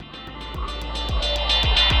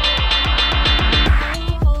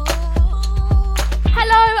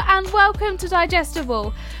and welcome to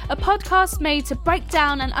Digestible, a podcast made to break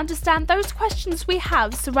down and understand those questions we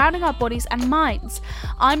have surrounding our bodies and minds.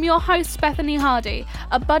 I'm your host, Bethany Hardy,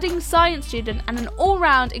 a budding science student and an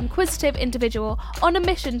all-round inquisitive individual on a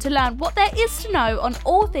mission to learn what there is to know on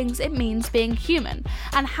all things it means being human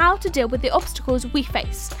and how to deal with the obstacles we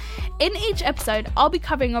face. In each episode, I'll be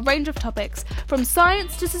covering a range of topics, from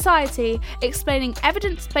science to society, explaining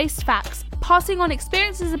evidence-based facts, passing on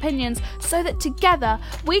experiences and opinions so that together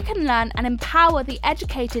we can learn and empower the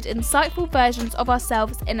educated, insightful versions of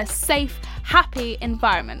ourselves in a safe, happy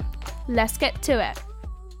environment. Let's get to it.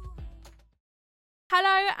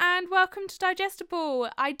 Hello and welcome to Digestible.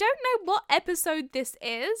 I don't know what episode this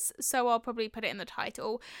is, so I'll probably put it in the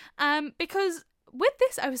title, because with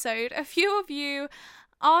this episode, a few of you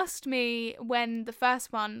asked me when the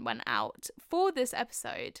first one went out for this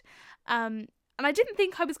episode, and I didn't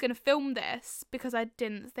think I was going to film this because I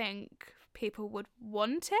didn't think people would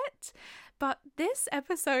want it, but this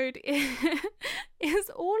episode is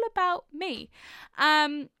all about me.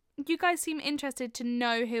 You guys seem interested to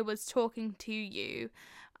know who was talking to you,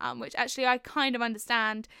 which actually I kind of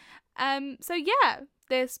understand. So yeah,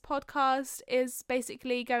 this podcast is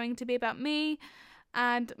basically going to be about me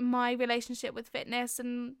and my relationship with fitness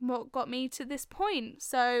and what got me to this point.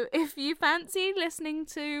 So if you fancy listening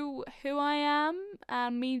to who I am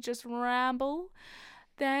and me just ramble,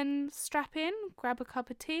 then strap in, grab a cup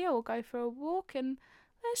of tea or go for a walk and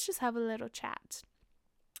let's just have a little chat.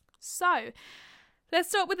 So let's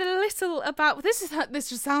start with a little about this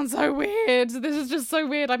just sounds so weird. This is just so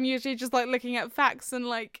weird. I'm usually just like looking at facts and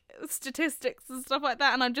like statistics and stuff like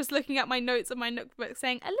that, and I'm just looking at my notes in my notebook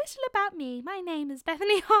saying a little about me. My name is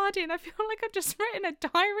Bethany Hardy, and I feel like I've just written a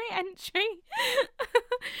diary entry.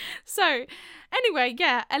 So anyway,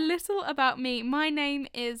 yeah, a little about me. My name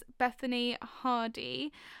is Bethany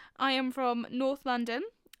Hardy. I am from North London.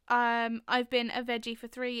 I've been a veggie for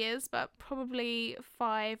 3 years, but probably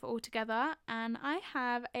 5 altogether, and I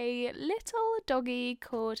have a little doggy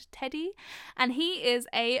called Teddy, and he is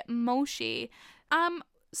a Molshi.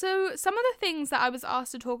 So some of the things that I was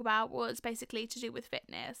asked to talk about was basically to do with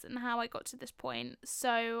fitness and how I got to this point,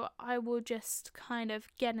 so I will just kind of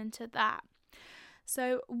get into that.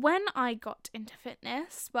 So when I got into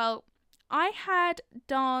fitness, well, I had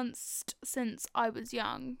danced since I was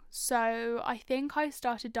young, so I think I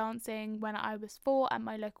started dancing when I was 4 at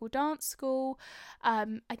my local dance school. I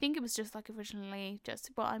think it was just like originally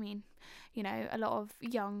just, well, I mean, you know, a lot of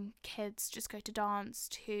young kids just go to dance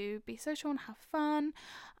to be social and have fun,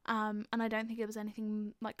 and I don't think it was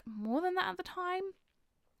anything like more than that at the time,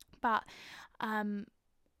 but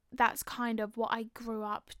that's kind of what I grew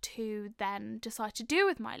up to then decide to do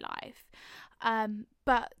with my life.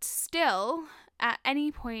 But still, at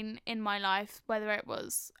any point in my life, whether it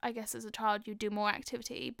was, I guess as a child you do more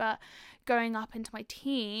activity, but going up into my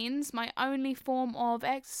teens, my only form of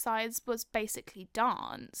exercise was basically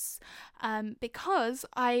dance, because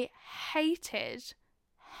I hated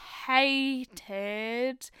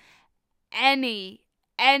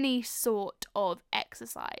any sort of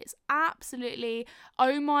exercise. Absolutely.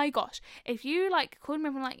 Oh my gosh. If you like called me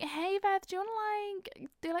up and like, hey Beth, do you want to like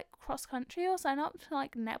do like cross country or sign up to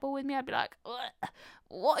like netball with me? I'd be like,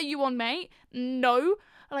 what are you on, mate? No.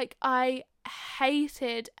 Like I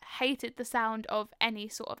hated the sound of any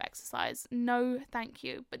sort of exercise. No, thank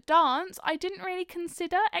you. But dance, I didn't really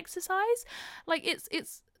consider exercise. Like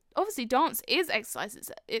it's obviously dance is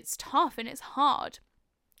exercise. It's tough and it's hard.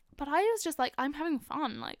 But I was just like, I'm having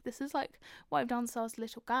fun. Like, this is like what I've done since I was a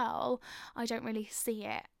little girl. I don't really see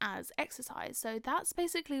it as exercise. So that's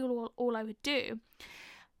basically all I would do.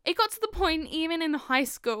 It got to the point, even in high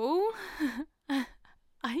school,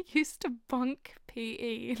 I used to bunk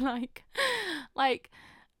PE. Like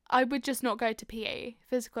I would just not go to PE,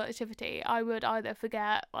 physical activity. I would either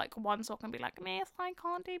forget like one sock and be like, miss, I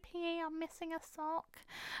can't do PE, I'm missing a sock.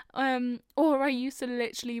 Or I used to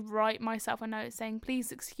literally write myself a note saying,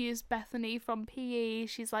 please excuse Bethany from PE.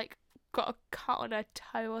 She's like got a cut on her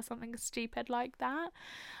toe or something stupid like that.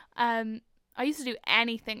 I used to do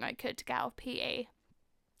anything I could to get out of PE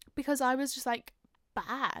because I was just like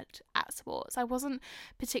bad at sports. I wasn't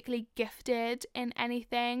particularly gifted in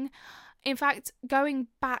anything. In fact, going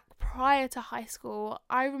back prior to high school,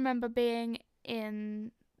 I remember being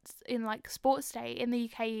in like sports day in the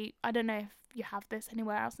UK. I don't know if you have this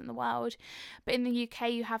anywhere else in the world, but in the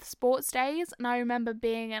UK you have sports days, and I remember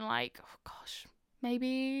being in like, oh gosh,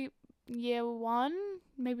 maybe year 1,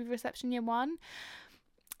 maybe reception year 1,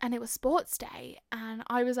 and it was sports day, and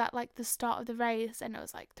I was at like the start of the race, and it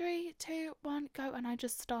was like 3, 2, 1, go, and I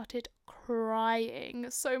just started crying.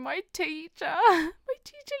 So my teacher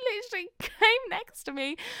teacher literally came next to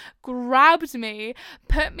me, grabbed me,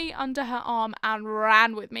 put me under her arm and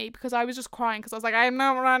ran with me because I was just crying because I was like, I'm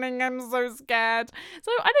not running, I'm so scared.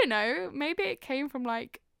 So I don't know, maybe it came from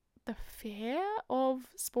like the fear of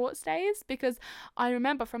sports days, because I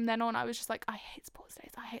remember from then on I was just like, I hate sports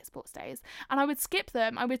days, and I would skip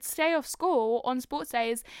them. I would stay off school on sports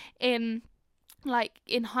days in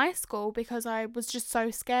high school because I was just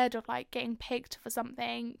so scared of like getting picked for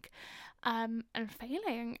something and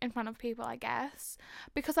failing in front of people, I guess,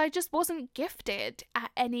 because I just wasn't gifted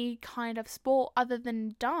at any kind of sport other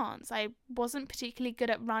than dance. I wasn't particularly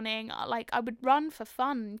good at running. Like, I would run for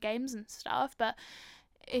fun, games and stuff, but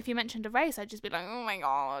if you mentioned a race, I'd just be like, oh my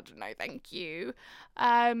god, no thank you.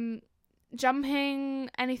 Jumping,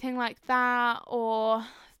 anything like that, or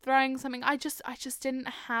throwing something, I just didn't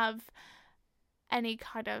have any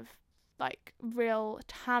kind of like real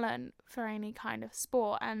talent for any kind of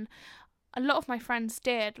sport, and a lot of my friends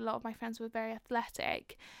did. A lot of my friends were very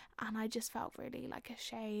athletic, and I just felt really like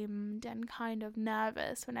ashamed and kind of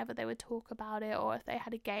nervous whenever they would talk about it, or if they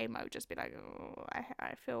had a game I would just be like, oh,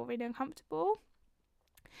 I feel really uncomfortable.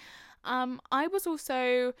 I was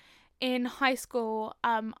also in high school,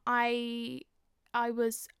 I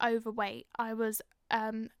was overweight. I was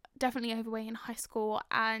definitely overweight in high school,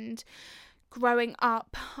 and growing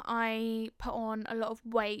up I put on a lot of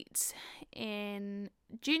weight in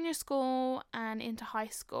junior school and into high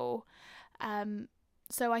school.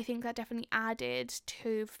 So I think that definitely added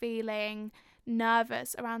to feeling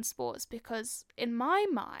nervous around sports, because in my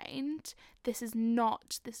mind this is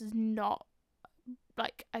not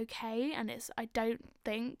like okay, and I don't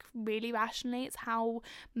think really rationally it's how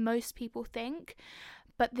most people think,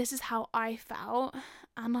 but this is how I felt,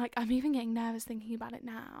 and like I'm even getting nervous thinking about it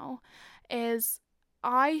now, is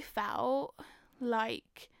I felt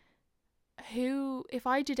like if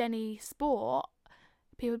I did any sport,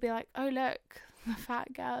 people would be like, oh look, the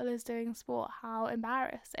fat girl is doing sport, how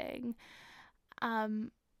embarrassing.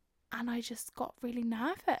 And I just got really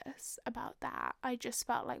nervous about that. I just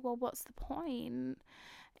felt like, well, what's the point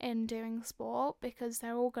in doing sport, because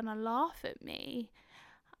they're all gonna laugh at me.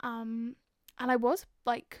 And I was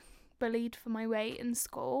like bullied for my weight in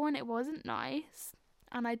school, and it wasn't nice,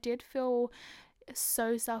 and I did feel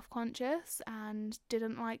so self-conscious and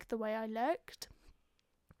didn't like the way I looked.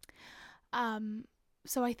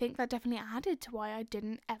 So I think that definitely added to why I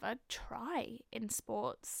didn't ever try in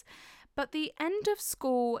sports. But the end of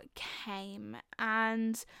school came,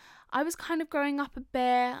 and I was kind of growing up a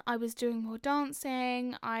bit. I was doing more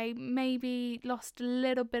dancing. I maybe lost a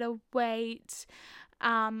little bit of weight.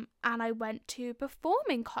 And I went to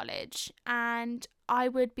performing college, and I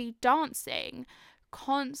would be dancing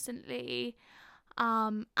constantly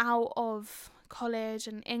out of college,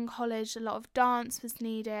 and in college a lot of dance was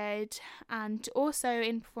needed, and also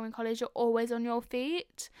in performing college you're always on your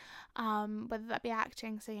feet, whether that be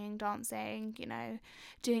acting, singing, dancing,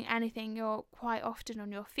 doing anything, you're quite often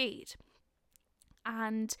on your feet.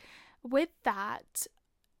 And with that,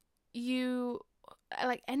 you,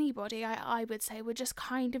 like anybody, I would say, would just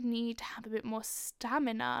kind of need to have a bit more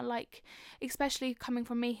stamina, like especially coming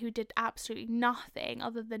from me who did absolutely nothing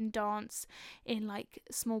other than dance in like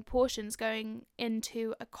small portions, going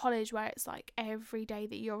into a college where it's like every day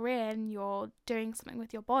that you're doing something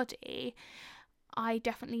with your body. I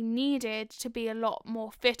definitely needed to be a lot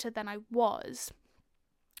more fitter than I was.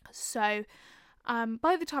 So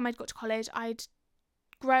by the time I'd got to college, I'd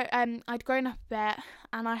grown up a bit,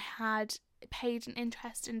 and I had paid an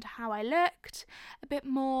interest into how I looked a bit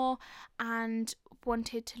more and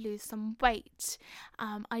wanted to lose some weight.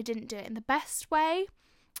 I didn't do it in the best way,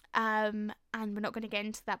 and we're not going to get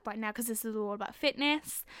into that right now because this is all about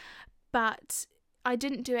fitness, but I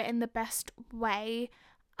didn't do it in the best way,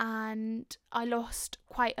 and I lost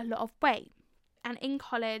quite a lot of weight. And in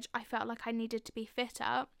college I felt like I needed to be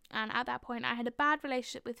fitter, and at that point I had a bad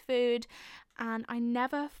relationship with food, and I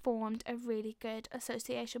never formed a really good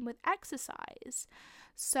association with exercise.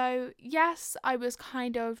 So yes, I was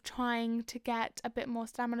kind of trying to get a bit more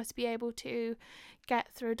stamina to be able to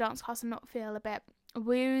get through a dance class and not feel a bit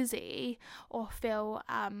woozy, or feel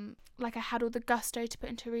like I had all the gusto to put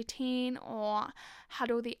into a routine, or had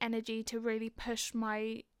all the energy to really push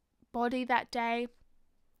my body that day.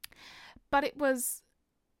 But it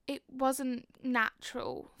wasn't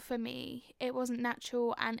natural for me. It wasn't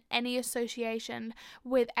natural, and any association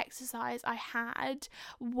with exercise I had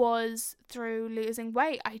was through losing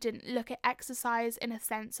weight. I didn't look at exercise in a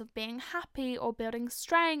sense of being happy or building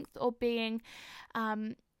strength or being,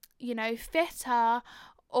 fitter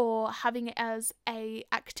or having it as a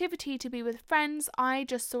activity to be with friends. I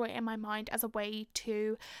just saw it in my mind as a way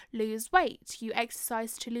to lose weight. You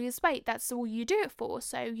exercise to lose weight. That's all you do it for.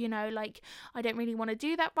 So, you know, like, I don't really want to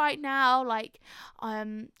do that right now. Like,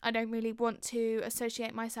 I don't really want to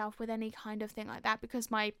associate myself with any kind of thing like that, because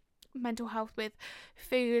my mental health with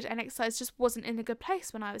food and exercise just wasn't in a good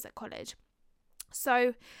place when I was at college.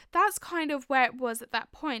 So that's kind of where it was at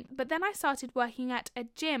that point. But then I started working at a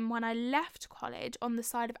gym when I left college on the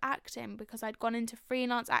side of acting, because I'd gone into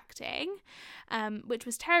freelance acting, which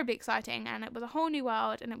was terribly exciting, and it was a whole new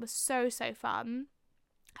world, and it was so fun.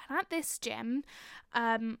 And at this gym,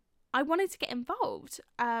 I wanted to get involved.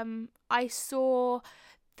 I saw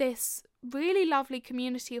this really lovely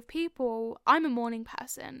community of people. I'm a morning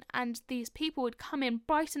person, and these people would come in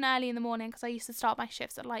bright and early in the morning, because I used to start my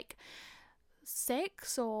shifts at like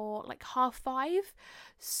 6 or like 5:30.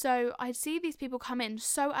 So I'd see these people come in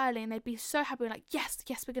so early, and they'd be so happy, like, yes,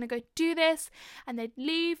 we're gonna go do this, and they'd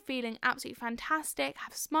leave feeling absolutely fantastic,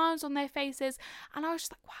 have smiles on their faces, and I was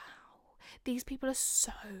just like, wow, these people are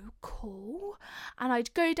so cool. And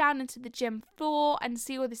I'd go down into the gym floor and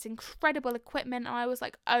see all this incredible equipment, and I was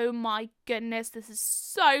like, oh my goodness, this is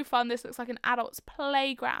so fun. This looks like an adult's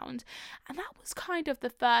playground. And that was kind of the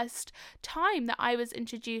first time that I was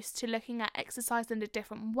introduced to looking at exercise in a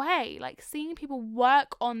different way, like seeing people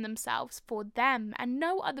work on themselves for them, and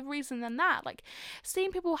no other reason than that. Like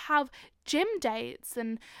seeing people have gym dates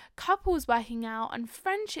and couples working out and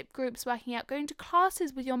friendship groups working out, going to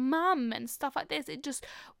classes with your mum and stuff like this. It just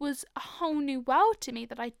was a whole new world to me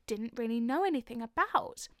that I didn't really know anything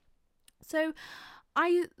about. So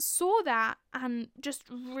I saw that and just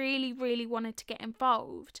really wanted to get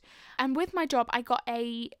involved. And with my job, I got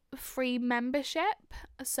a free membership.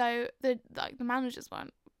 So the managers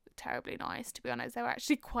weren't terribly nice, to be honest. They were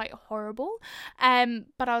actually quite horrible.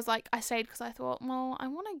 But I was like, I stayed because I thought, well, I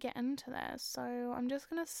want to get into this, so I'm just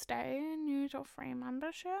gonna stay and use your free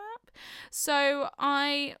membership. So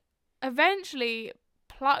I eventually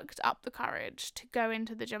plucked up the courage to go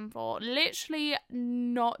into the gym floor, literally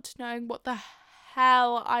not knowing what the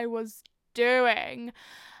hell I was doing,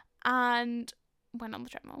 and went on the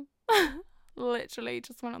treadmill. Literally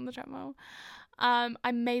just went on the treadmill.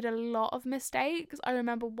 I made a lot of mistakes. I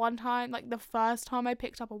remember one time, like the first time I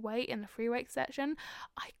picked up a weight in the free weight section,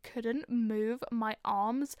 I couldn't move my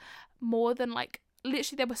arms more than like,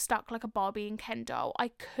 literally they were stuck like a Barbie and Ken doll. I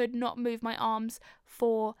could not move my arms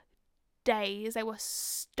for days. They were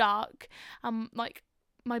stuck. Like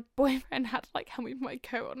my boyfriend had to like help me put my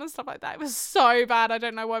coat on and stuff like that. It was so bad. I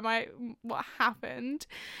don't know what happened,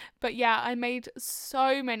 but yeah, I made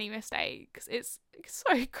so many mistakes. It's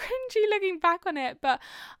so cringy looking back on it, and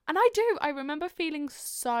I remember feeling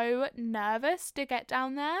so nervous to get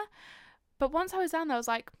down there, but once I was down there, I was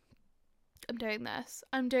like, I'm doing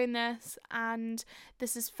this, and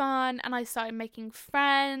this is fun. And I started making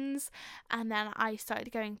friends, and then I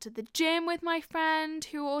started going to the gym with my friend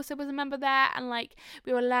who also was a member there, and like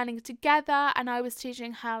we were learning together, and I was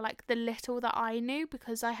teaching her like the little that I knew,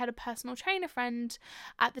 because I had a personal trainer friend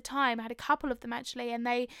at the time. I had a couple of them actually, and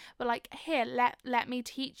they were like, here, let me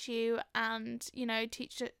teach you, and you know,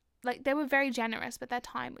 teach it. Like, they were very generous with their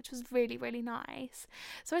time, which was really nice.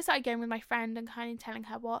 So I started going with my friend and kind of telling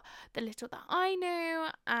her what the little that I knew,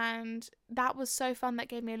 and that was so fun. That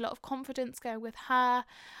gave me a lot of confidence going with her.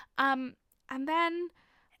 And then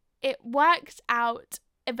it worked out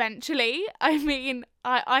eventually. I mean,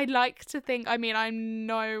 I like to think, I mean, I'm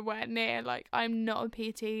nowhere near, like, I'm not a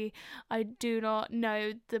PT. I do not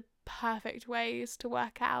know the perfect ways to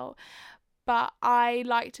work out. But I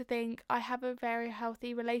like to think I have a very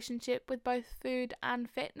healthy relationship with both food and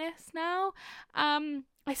fitness now.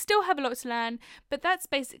 I still have a lot to learn, but that's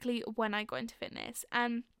basically when I got into fitness.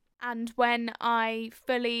 And when I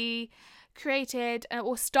fully created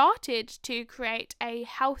or started to create a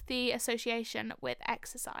healthy association with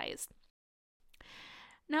exercise.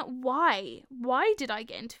 Now, why? Why did I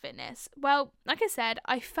get into fitness? Well, like I said,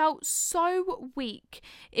 I felt so weak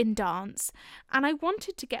in dance and I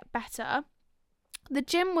wanted to get better. The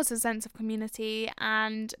gym was a sense of community,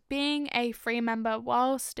 and being a free member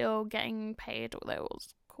while still getting paid, although it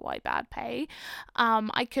was quite bad pay,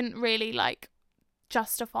 I couldn't really like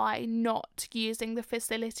justify not using the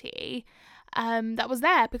facility that was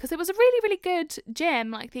there, because it was a really good gym.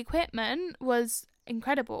 Like, the equipment was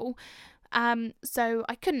incredible. So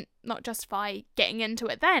I couldn't not justify getting into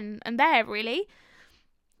it then and there, really.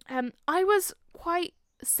 I was quite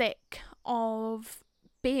sick of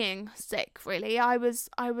being sick, really. I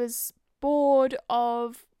was bored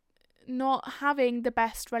of not having the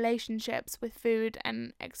best relationships with food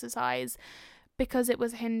and exercise, because it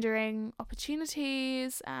was hindering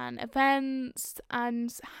opportunities and events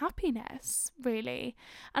and happiness, really.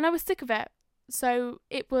 And I was sick of it. So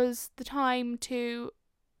it was the time to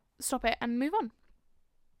stop it and move on.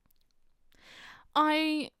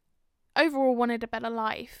 I overall wanted a better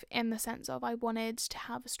life, in the sense of I wanted to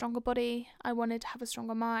have a stronger body, I wanted to have a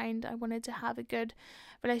stronger mind, I wanted to have a good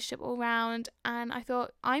relationship all round, and I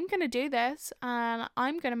thought, I'm going to do this and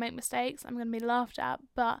I'm going to make mistakes, I'm going to be laughed at,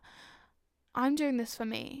 but I'm doing this for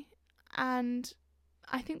me. And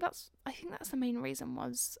I think that's the main reason,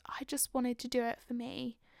 was I just wanted to do it for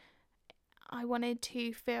me. I wanted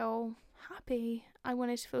to feel happy, I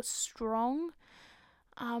wanted to feel strong.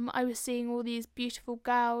 I was seeing all these beautiful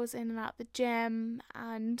girls in and out the gym,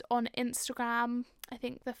 and on Instagram, I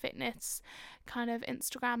think the fitness kind of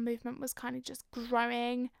Instagram movement was kind of just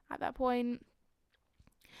growing at that point.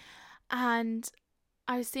 And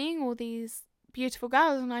I was seeing all these beautiful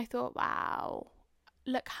girls and I thought, wow,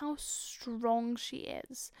 look how strong she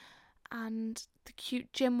is, and the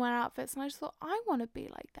cute gym wear outfits, and I just thought, I want to be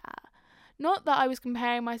like that. Not that I was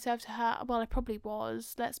comparing myself to her. Well, I probably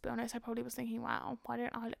was. Let's be honest. I probably was thinking, wow, why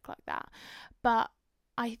don't I look like that? But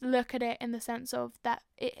I look at it in the sense of that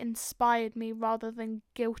it inspired me rather than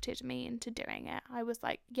guilted me into doing it. I was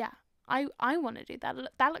like, yeah, I want to do that.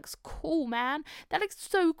 That looks cool, man. That looks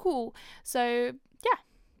so cool. So, yeah,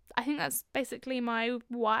 I think that's basically my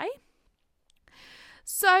why.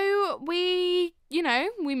 So we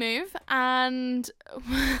move, and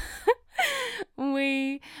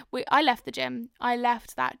I left the gym. I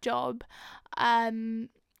left that job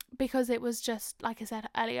because it was just, like I said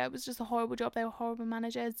earlier, it was just a horrible job. They were horrible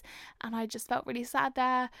managers and I just felt really sad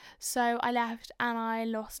there. So I left and I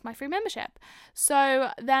lost my free membership.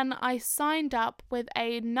 So then I signed up with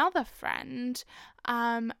another friend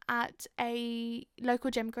at a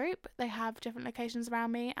local gym group. They have different locations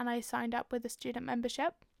around me, and I signed up with a student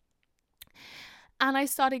membership. And I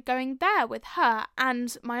started going there with her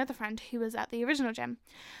and my other friend who was at the original gym.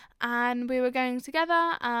 And we were going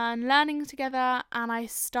together and learning together, and I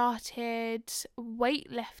started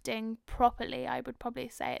weightlifting properly, I would probably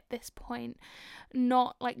say at this point.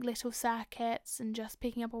 Not like little circuits and just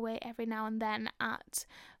picking up a weight every now and then at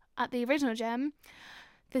the original gym.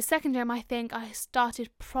 The second gym, I think I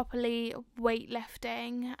started properly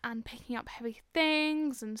weightlifting and picking up heavy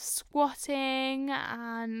things and squatting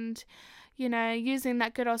and, using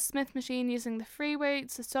that good old Smith machine, using the free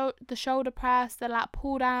weights, the shoulder press, the lat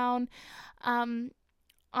pull down.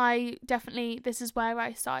 This is where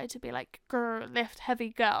I started to be like, girl, lift heavy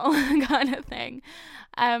girl kind of thing.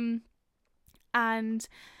 And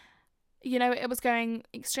it was going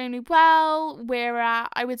extremely well.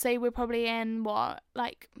 I would say we're probably in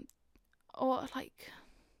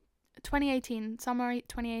 2018, summer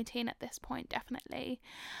 2018 at this point, definitely.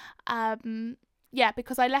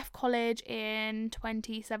 Because I left college in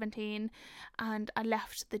 2017 and I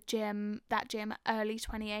left that gym early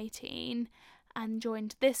 2018 and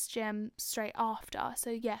joined this gym straight after. So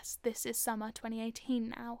yes, this is summer 2018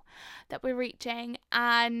 now that we're reaching,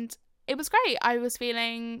 and it was great. I was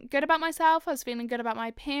feeling good about myself. I was feeling good about my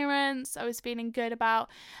appearance. I was feeling good about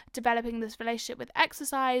developing this relationship with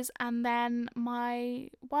exercise. And then my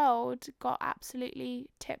world got absolutely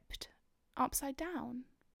tipped upside down.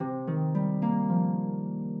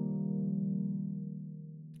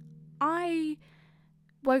 I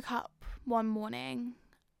woke up one morning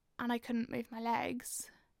and I couldn't move my legs.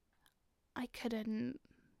 I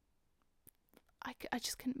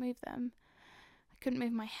just couldn't move them. I couldn't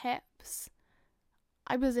move my hips.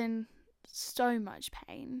 I was in so much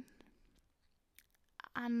pain.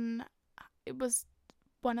 And it was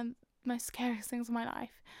one of the most scariest things in my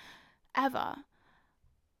life ever.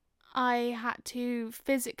 I had to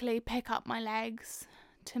physically pick up my legs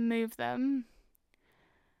to move them.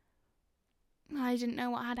 I didn't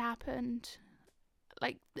know what had happened.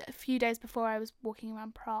 Like a few days before, I was walking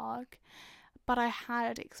around Prague, but I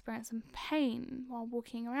had experienced some pain while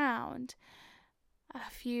walking around. A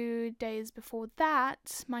few days before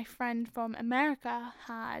that, my friend from America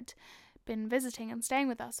had been visiting and staying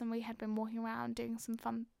with us, and we had been walking around doing some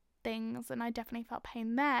fun things, and I definitely felt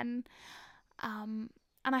pain then. And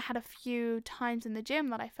I had a few times in the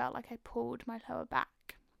gym that I felt like I pulled my lower back.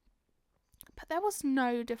 But there was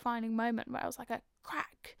no defining moment where I was like a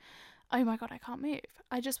crack. Oh my God, I can't move.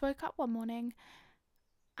 I just woke up one morning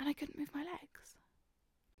and I couldn't move my legs.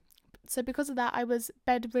 So because of that, I was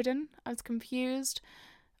bedridden. I was confused.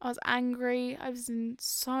 I was angry. I was in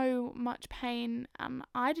so much pain and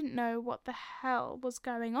I didn't know what the hell was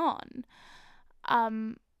going on.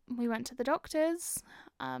 We went to the doctors.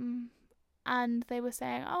 and they were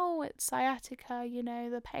saying, oh, it's sciatica,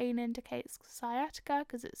 the pain indicates sciatica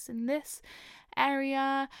because it's in this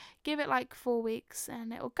area. Give it like 4 weeks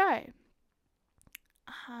and it'll go.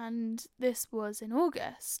 And this was in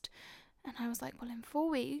August. And I was like, well, in 4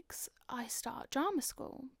 weeks, I start drama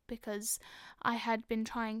school, because I had been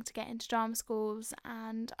trying to get into drama schools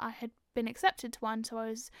and I had been accepted to one. So I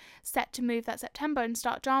was set to move that September and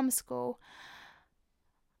start drama school.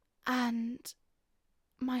 And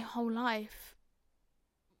my whole life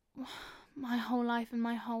and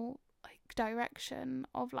my whole direction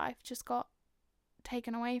of life just got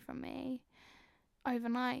taken away from me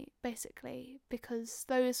overnight, basically, because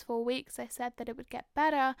those 4 weeks I said that it would get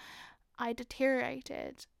better. I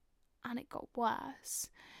deteriorated and it got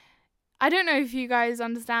worse. I don't know if you guys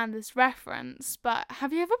understand this reference, but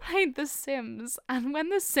have you ever played The Sims? And when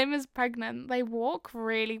the Sim is pregnant, they walk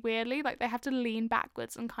really weirdly, like they have to lean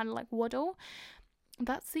backwards and kind of like waddle.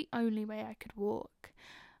 That's the only way I could walk.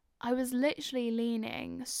 I was literally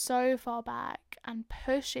leaning so far back and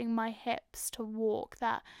pushing my hips to walk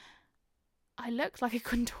that I looked like a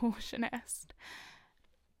contortionist.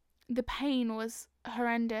 The pain was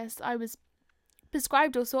horrendous. I was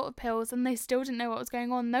prescribed all sort of pills and they still didn't know what was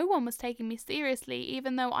going on. No one was taking me seriously,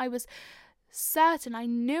 even though I was certain, I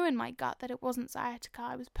knew in my gut that it wasn't sciatica.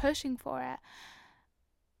 I was pushing for it.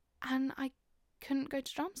 And I couldn't go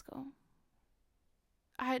to drama school.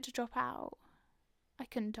 I had to drop out. I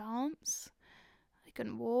couldn't dance. I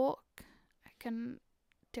couldn't walk. I couldn't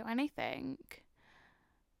do anything.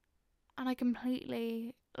 And I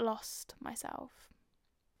completely lost myself.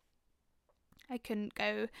 I couldn't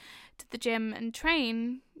go to the gym and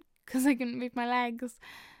train because I couldn't move my legs.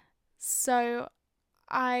 So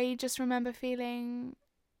I just remember feeling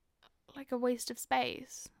like a waste of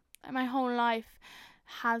space. My whole life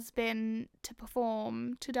has been to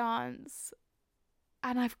perform, to dance.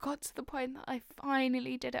 And I've got to the point that I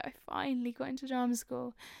finally did it. I finally got into drama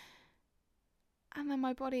school. And then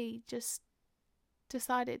my body just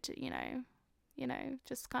decided to,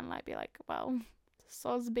 just kind of like be like, well,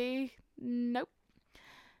 Sosby, nope.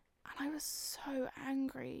 And I was so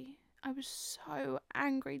angry.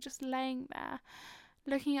 Just laying there,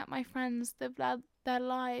 looking at my friends, their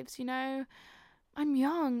lives, I'm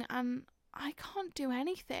young and I can't do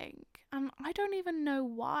anything. And I don't even know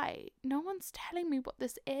why. No one's telling me what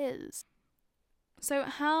this is. So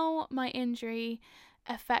how my injury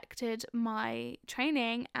affected my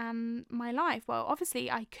training and my life. Well, obviously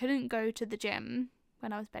I couldn't go to the gym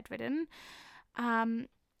when I was bedridden.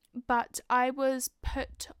 But I was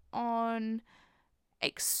put on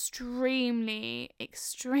extremely,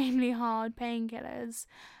 extremely hard painkillers.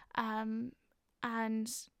 And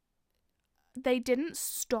they didn't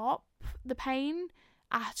stop the pain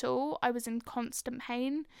at all. I was in constant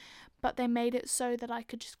pain, but they made it so that I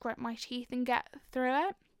could just grit my teeth and get through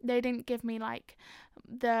it. They didn't give me like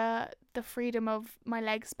the freedom of my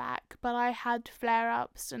legs back, but I had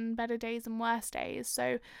flare-ups and better days and worse days.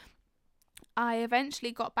 So I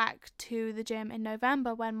eventually got back to the gym in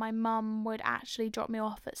November when my mum would actually drop me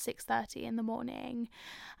off at 6:30 in the morning,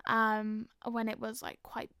 when it was like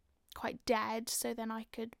quite dead, so then I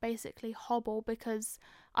could basically hobble because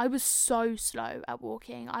I was so slow at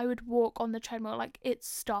walking. I would walk on the treadmill like it's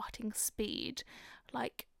starting speed,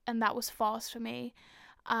 and that was fast for me.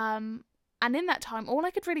 And in that time, all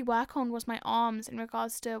I could really work on was my arms in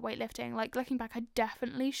regards to weightlifting. Like, looking back, I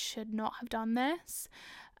definitely should not have done this,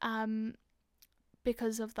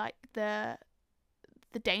 because of like the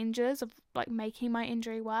dangers of like making my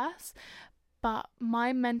injury worse. But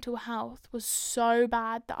my mental health was so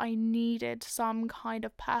bad that I needed some kind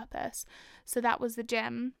of purpose. So that was the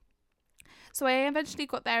gym. So I eventually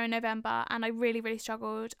got there in November and I really, really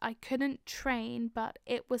struggled. I couldn't train, but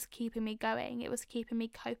it was keeping me going. It was keeping me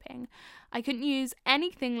coping. I couldn't use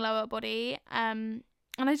anything lower body. And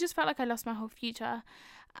I just felt like I lost my whole future.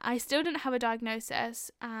 I still didn't have a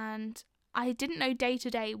diagnosis and I didn't know day to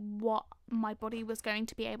day what my body was going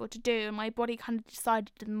to be able to do. And my body kind of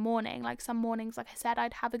decided in the morning. Like, some mornings, like I said,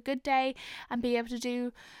 I'd have a good day and be able to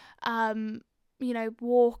do,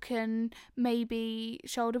 walk and maybe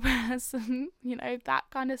shoulder press and, that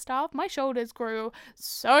kind of stuff. My shoulders grew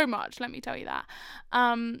so much, let me tell you that.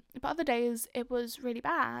 But other days it was really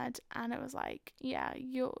bad and it was like, yeah,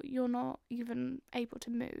 you're not even able to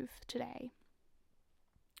move today.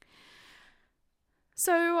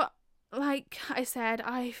 So, like I said,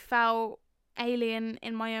 I felt alien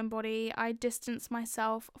in my own body. I distanced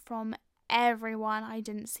myself from everyone. I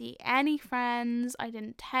didn't see any friends. I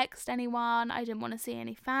didn't text anyone. I didn't want to see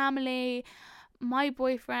any family. my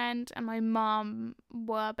boyfriend and my mum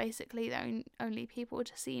were basically the only people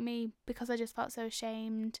to see me, because I just felt so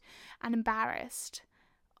ashamed and embarrassed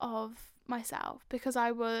of myself, because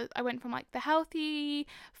I went from like the healthy,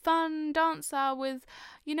 fun dancer with,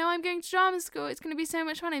 I'm going to drama school, it's going to be so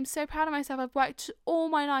much fun, I'm so proud of myself, I've worked all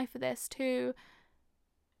my life for this, to,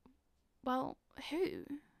 well, who?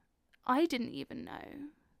 I didn't even know.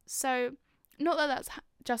 So, not that that's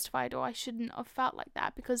justified or I shouldn't have felt like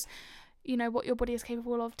that, because what your body is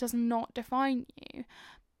capable of does not define you,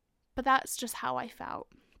 but that's just how I felt.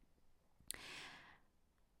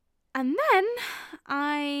 And then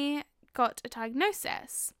I got a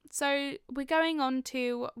diagnosis. So we're going on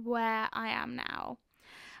to where I am now.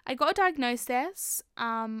 I got a diagnosis.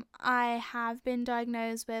 I have been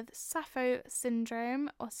diagnosed with Sappho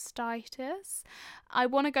syndrome or osteitis. I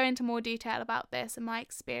want to go into more detail about this and my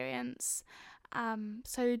experience.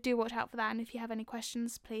 So do watch out for that. And if you have any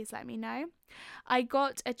questions, please let me know. I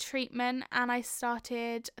got a treatment and I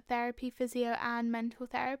started therapy, physio and mental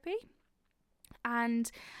therapy.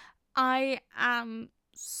 And I am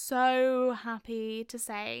so happy to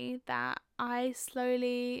say that I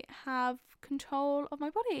slowly have control of my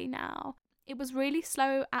body now. It was really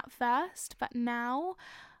slow at first, but now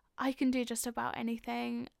I can do just about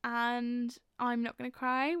anything, and I'm not going to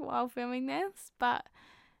cry while filming this, but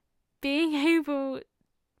being able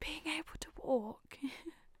to walk,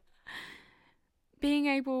 being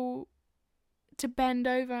able to bend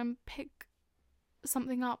over and pick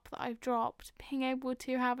something up that I've dropped, being able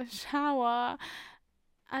to have a shower,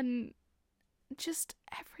 and just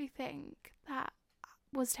everything that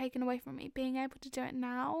was taken away from me, being able to do it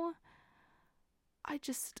now,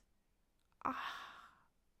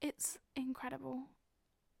 it's incredible.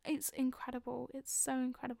 It's incredible. It's so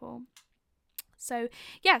incredible. So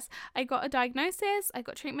yes, I got a diagnosis, I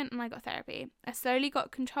got treatment, and I got therapy. I slowly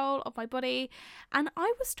got control of my body, and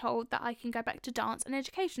I was told that I can go back to dance and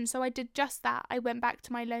education. So I did just that. I went back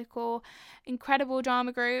to my local incredible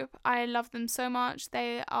drama group. I love them so much.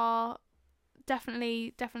 They are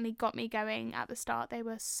definitely got me going at the start. They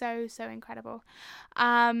were so incredible.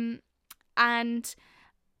 And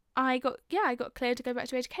I got cleared to go back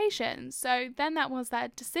to education. So then that was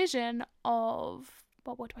that decision of,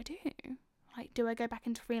 well, what do I do? Like, do I go back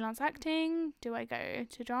into freelance acting? Do I go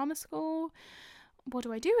to drama school? What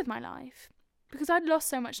do I do with my life? Because I'd lost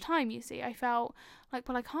so much time, you see. I felt like,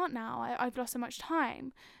 well, I can't now. I've lost so much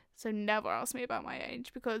time. So never ask me about my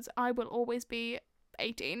age, because I will always be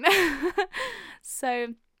 18.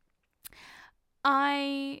 So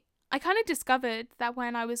I kind of discovered that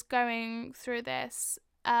when I was going through this,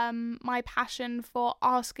 my passion for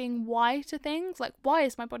asking why to things, like, why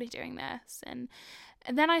is my body doing this? And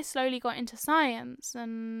then I slowly got into science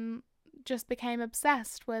and just became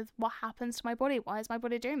obsessed with what happens to my body. Why is my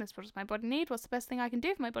body doing this? What does my body need? What's the best thing I can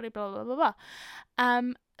do for my body? Blah, blah, blah,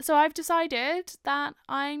 blah. So I've decided that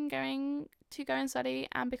I'm going to go and study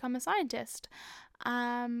and become a scientist.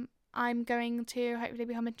 I'm going to hopefully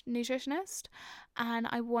become a nutritionist, and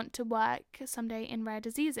I want to work someday in rare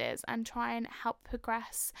diseases and try and help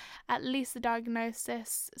progress at least the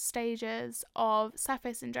diagnosis stages of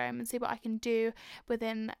Sappho syndrome and see what I can do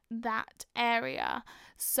within that area.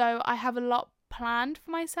 So I have a lot planned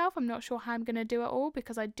for myself. I'm not sure how I'm going to do it all,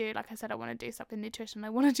 because I want to do stuff in nutrition, I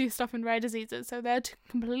want to do stuff in rare diseases, so they're two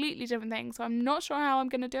completely different things. So I'm not sure how I'm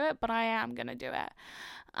going to do it, but I am going to do it.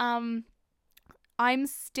 I'm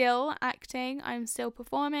still acting, I'm still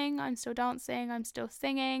performing, I'm still dancing, I'm still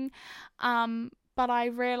singing, but I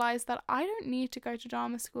realised that I don't need to go to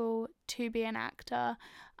drama school to be an actor.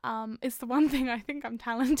 It's the one thing I think I'm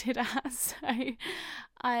talented at. So,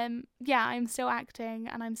 I'm still acting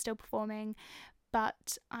and I'm still performing,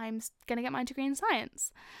 but I'm going to get my degree in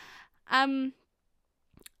science. I'm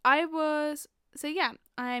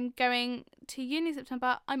going to uni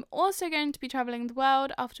September. I'm also going to be travelling the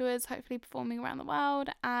world afterwards, hopefully performing around the world,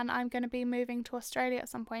 and I'm going to be moving to Australia at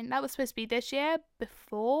some point. That was supposed to be this year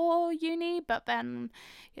before uni, but then,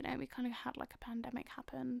 we kind of had like a pandemic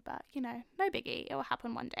happen, but, no biggie, it will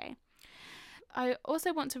happen one day. I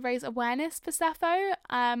also want to raise awareness for Sappho.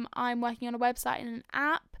 I'm working on a website and an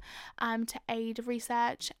app to aid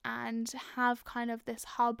research and have kind of this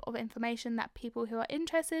hub of information that people who are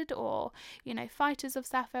interested or, fighters of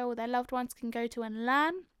Sappho or their loved ones can go to and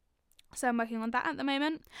learn. So I'm working on that at the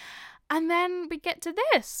moment. And then we get to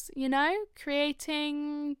this,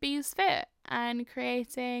 creating Bees Fit and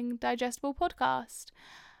creating Digestible Podcast.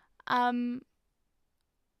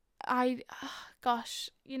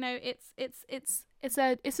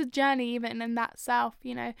 It's a journey even in that self.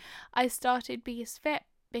 I started Bees Fit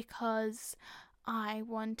because I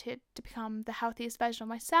wanted to become the healthiest version of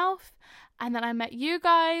myself. And then I met you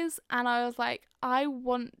guys and I was like, I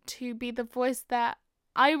want to be the voice that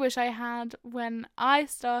I wish I had when I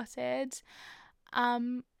started.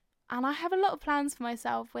 And I have a lot of plans for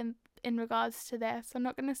myself in regards to this. I'm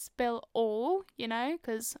not going to spill all,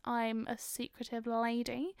 because I'm a secretive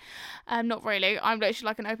lady. Not really. I'm literally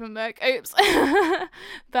like an open book. Oops.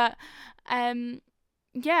 But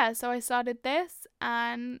yeah, so I started this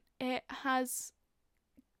and it has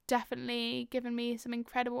definitely given me some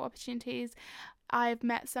incredible opportunities. I've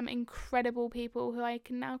met some incredible people who I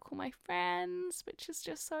can now call my friends, which is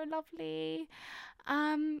just so lovely.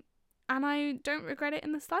 And I don't regret it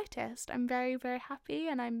in the slightest. I'm very, very happy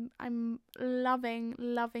and I'm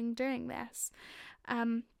loving doing this.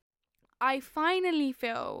 I finally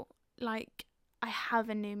feel like I have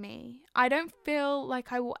a new me. I don't feel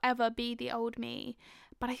like I will ever be the old me,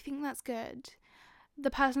 but I think that's good.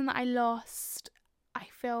 The person that I lost, I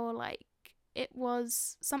feel like it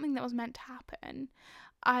was something that was meant to happen.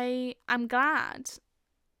 I'm glad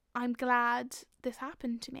this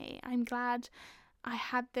happened to me. I'm glad I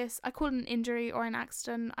had this, I call it an injury or an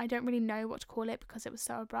accident. I don't really know what to call it because it was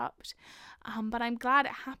so abrupt. But I'm glad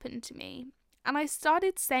it happened to me. And I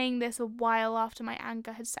started saying this a while after my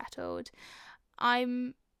anger had settled.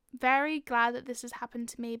 I'm very glad that this has happened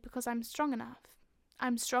to me because I'm strong enough.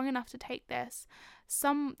 I'm strong enough to take this.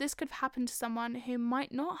 This could have happened to someone who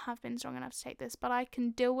might not have been strong enough to take this, but I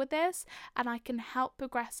can deal with this and I can help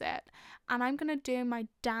progress it. And I'm going to do my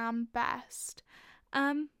damn best.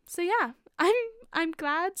 So yeah, I'm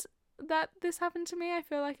glad that this happened to me. I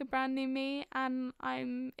feel like a brand new me and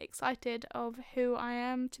I'm excited of who I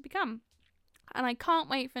am to become. And I can't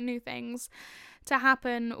wait for new things to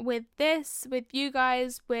happen with this, with you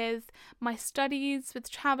guys, with my studies, with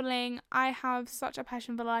traveling. I have such a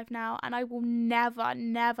passion for life now and I will never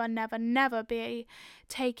be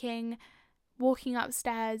walking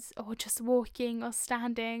upstairs or just walking or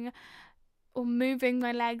standing or moving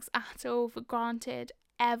my legs at all for granted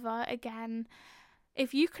ever again.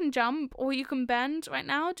 If you can jump or you can bend right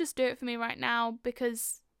now, just do it for me right now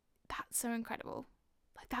because that's so incredible.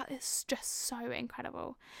 Like that is just so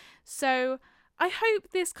incredible. So I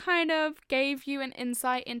hope this kind of gave you an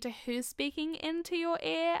insight into who's speaking into your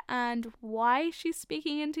ear and why she's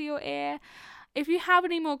speaking into your ear. If you have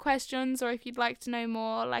any more questions or if you'd like to know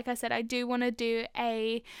more, like I said, I do want to do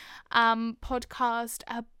a podcast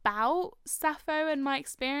about Sappho and my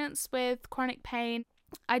experience with chronic pain.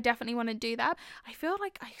 I definitely want to do that. I feel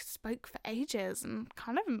like I spoke for ages and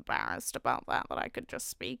kind of embarrassed about that I could just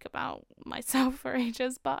speak about myself for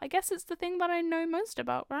ages, but I guess it's the thing that I know most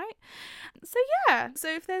about, right? So yeah,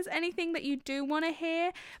 so if there's anything that you do want to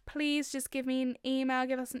hear, please just give us an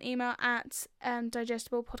email at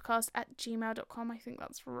digestiblepodcast@gmail.com. I think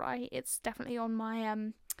that's right. It's definitely on my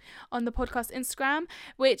on the podcast Instagram,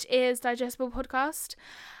 which is Digestible Podcast.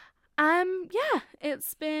 Yeah,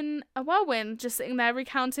 it's been a whirlwind just sitting there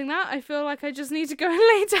recounting that. I feel like I just need to go and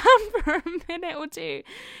lay down for a minute or two.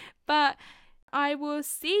 But I will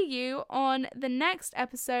see you on the next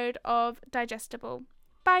episode of Digestible.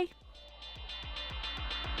 Bye.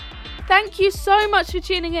 Thank you so much for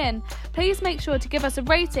tuning in. Please make sure to give us a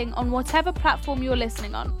rating on whatever platform you're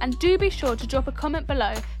listening on, and do be sure to drop a comment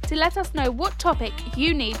below to let us know what topic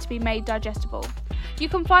you need to be made digestible. You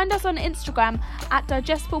can find us on Instagram at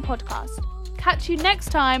Digestible Podcast. Catch you next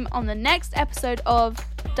time on the next episode of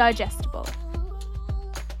Digestible.